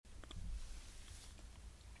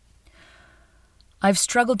I've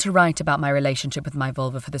struggled to write about my relationship with my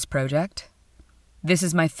vulva for this project. This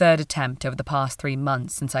is my third attempt over the past 3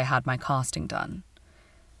 months since I had my casting done.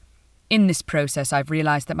 In this process, I've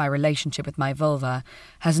realised that my relationship with my vulva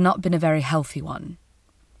has not been a very healthy one.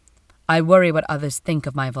 I worry what others think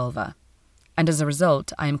of my vulva, and as a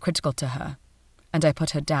result, I am critical to her, and I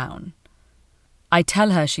put her down. I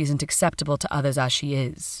tell her she isn't acceptable to others as she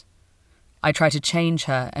is. I try to change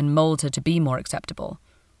her and mould her to be more acceptable,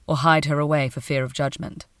 or hide her away for fear of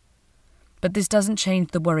judgment. But this doesn't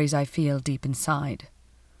change the worries I feel deep inside.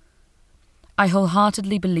 I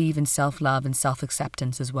wholeheartedly believe in self-love and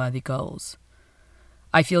self-acceptance as worthy goals.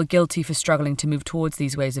 I feel guilty for struggling to move towards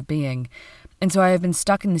these ways of being, and so I have been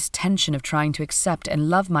stuck in this tension of trying to accept and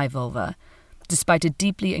love my vulva, despite a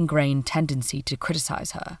deeply ingrained tendency to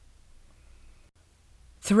criticize her.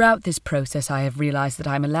 Throughout this process, I have realised that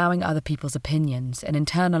I am allowing other people's opinions and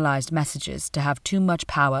internalized messages to have too much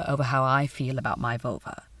power over how I feel about my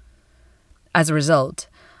vulva. As a result,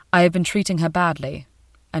 I have been treating her badly,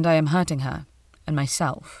 and I am hurting her and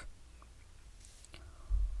myself.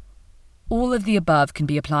 All of the above can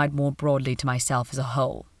be applied more broadly to myself as a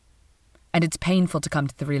whole, and it's painful to come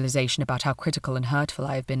to the realisation about how critical and hurtful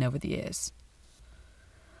I have been over the years.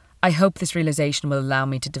 I hope this realisation will allow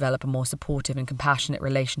me to develop a more supportive and compassionate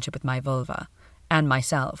relationship with my vulva and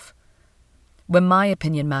myself, where my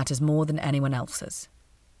opinion matters more than anyone else's.